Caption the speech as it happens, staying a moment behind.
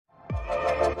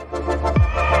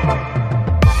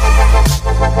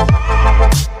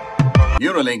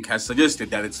Neuralink has suggested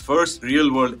that its first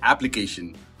real-world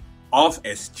application of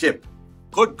its chip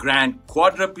could grant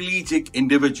quadriplegic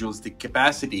individuals the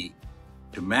capacity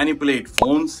to manipulate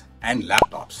phones and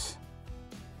laptops.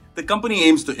 The company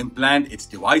aims to implant its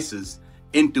devices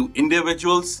into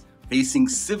individuals facing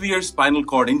severe spinal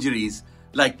cord injuries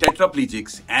like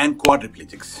tetraplegics and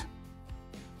quadriplegics.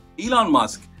 Elon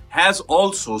Musk has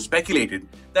also speculated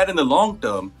that in the long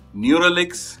term,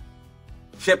 Neuralink's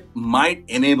chip might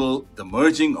enable the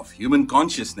merging of human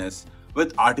consciousness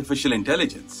with artificial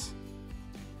intelligence.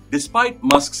 Despite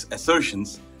Musk's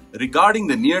assertions regarding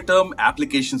the near-term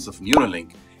applications of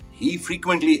Neuralink, he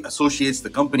frequently associates the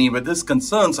company with his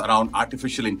concerns around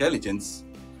artificial intelligence.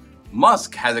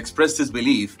 Musk has expressed his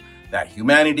belief that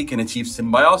humanity can achieve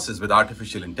symbiosis with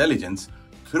artificial intelligence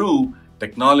through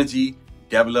technology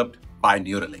developed by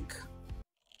Neuralink.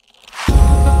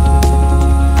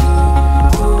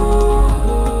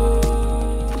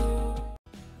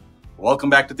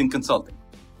 Welcome back to Think Consulting.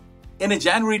 In a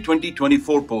January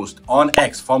 2024 post on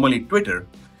X, formerly Twitter,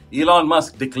 Elon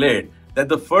Musk declared that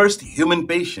the first human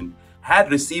patient had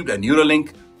received a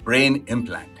Neuralink brain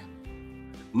implant.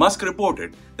 Musk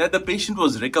reported that the patient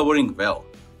was recovering well,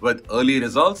 with early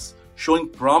results showing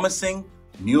promising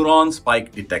neuron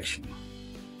spike detection.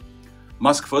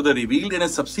 Musk further revealed in a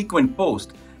subsequent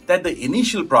post that the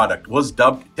initial product was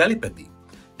dubbed Telepathy,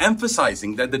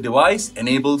 emphasizing that the device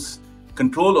enables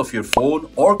control of your phone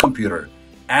or computer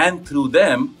and through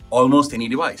them almost any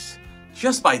device,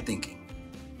 just by thinking.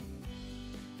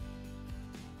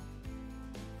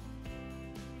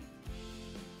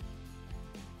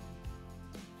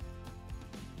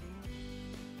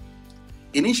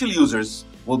 Initial users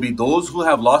will be those who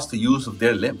have lost the use of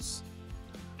their limbs.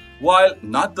 While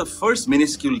not the first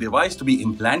minuscule device to be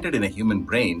implanted in a human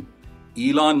brain,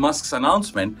 Elon Musk's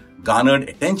announcement garnered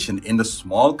attention in the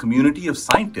small community of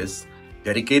scientists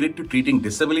dedicated to treating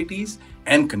disabilities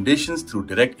and conditions through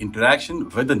direct interaction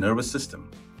with the nervous system.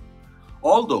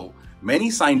 Although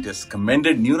many scientists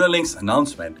commended Neuralink's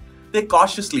announcement, they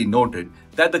cautiously noted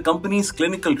that the company's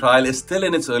clinical trial is still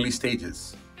in its early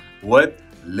stages, with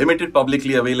limited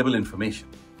publicly available information.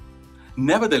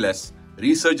 Nevertheless,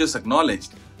 researchers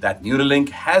acknowledged that Neuralink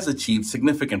has achieved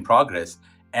significant progress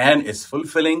and is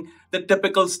fulfilling the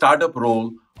typical startup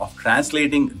role of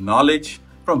translating knowledge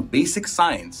from basic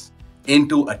science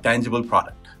into a tangible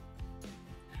product.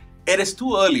 It is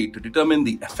too early to determine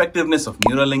the effectiveness of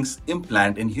Neuralink's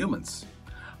implant in humans,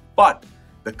 but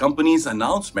the company's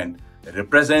announcement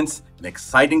represents an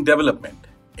exciting development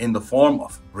in the form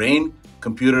of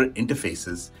brain-computer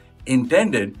interfaces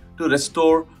intended to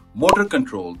restore motor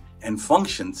control and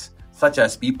functions such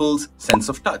as people's sense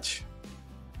of touch.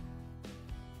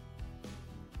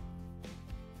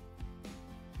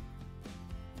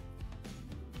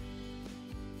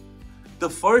 The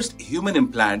first human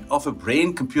implant of a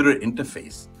brain-computer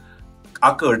interface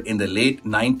occurred in the late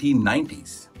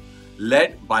 1990s,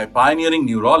 led by pioneering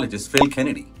neurologist Phil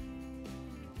Kennedy.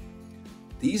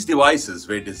 These devices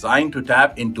were designed to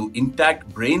tap into intact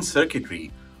brain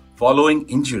circuitry following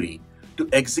injury to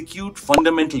execute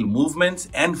fundamental movements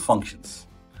and functions.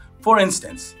 For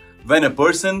instance, when a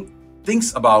person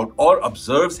thinks about or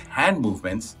observes hand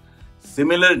movements,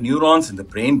 similar neurons in the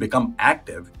brain become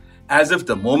active as if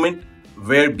the movement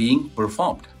were being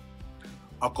performed.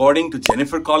 According to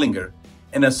Jennifer Collinger,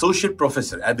 an associate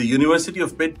professor at the University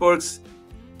of Pittsburgh's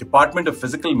Department of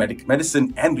Physical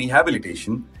Medicine and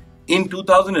Rehabilitation, in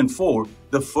 2004,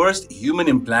 the first human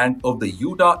implant of the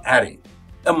Utah array,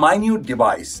 a minute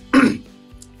device,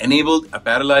 enabled a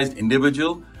paralyzed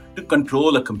individual to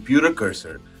control a computer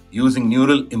cursor using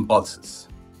neural impulses.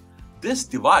 This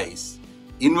device,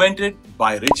 invented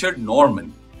by Richard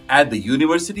Norman at the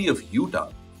University of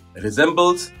Utah,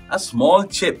 resembles a small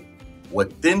chip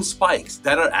with thin spikes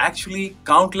that are actually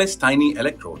countless tiny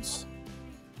electrodes.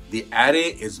 The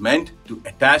array is meant to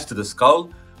attach to the skull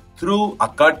through a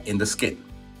cut in the skin.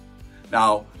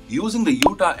 Now, using the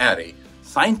Utah array,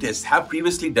 scientists have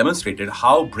previously demonstrated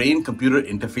how brain-computer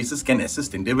interfaces can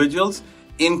assist individuals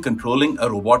in controlling a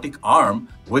robotic arm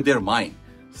with their mind,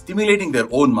 stimulating their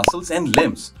own muscles and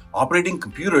limbs, operating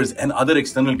computers and other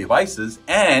external devices,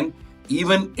 and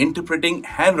even interpreting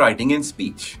handwriting and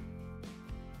speech.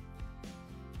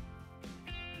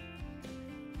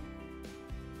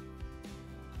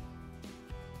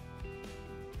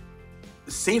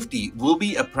 Safety will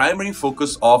be a primary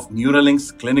focus of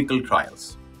Neuralink's clinical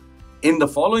trials. In the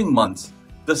following months,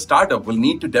 the startup will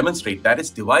need to demonstrate that its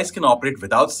device can operate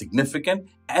without significant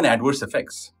and adverse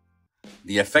effects.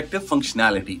 The effective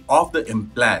functionality of the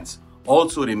implants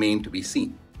also remain to be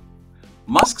seen.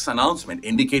 Musk's announcement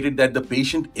indicated that the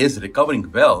patient is recovering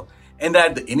well and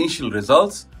that the initial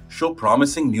results show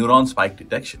promising neuron spike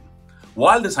detection.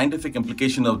 While the scientific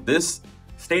implications of this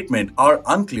statement are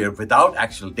unclear without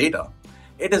actual data,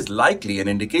 it is likely an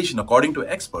indication, according to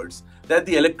experts, that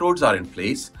the electrodes are in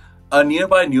place, a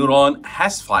nearby neuron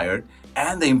has fired,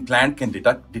 and the implant can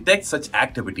detect such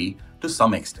activity to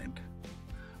some extent.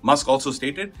 Musk also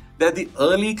stated that the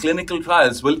early clinical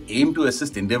trials will aim to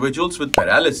assist individuals with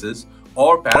paralysis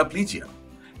or paraplegia.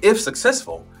 If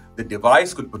successful, the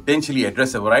device could potentially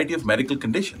address a variety of medical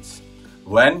conditions.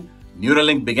 When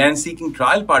Neuralink began seeking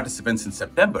trial participants in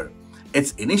September,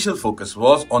 its initial focus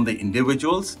was on the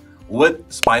individuals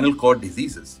with spinal cord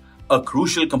diseases, a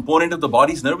crucial component of the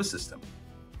body's nervous system.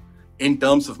 In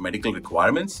terms of medical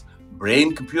requirements,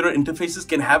 brain-computer interfaces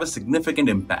can have a significant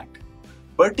impact,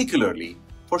 particularly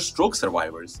for stroke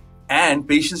survivors and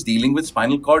patients dealing with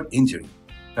spinal cord injury,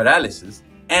 paralysis,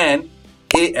 and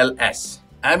ALS,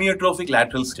 amyotrophic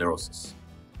lateral sclerosis.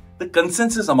 The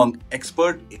consensus among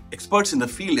experts in the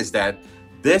field is that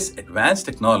this advanced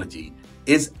technology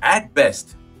is at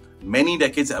best many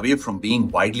decades away from being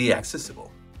widely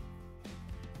accessible.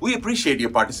 We appreciate your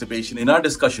participation in our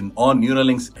discussion on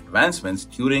Neuralink's advancements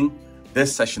during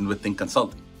this session with Think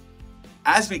Consulting.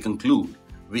 As we conclude,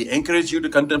 we encourage you to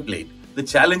contemplate the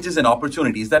challenges and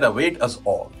opportunities that await us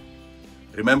all.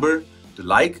 Remember to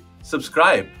like,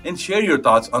 subscribe, and share your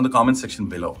thoughts on the comment section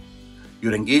below.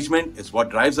 Your engagement is what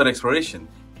drives our exploration,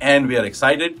 and we are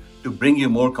excited to bring you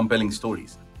more compelling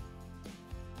stories.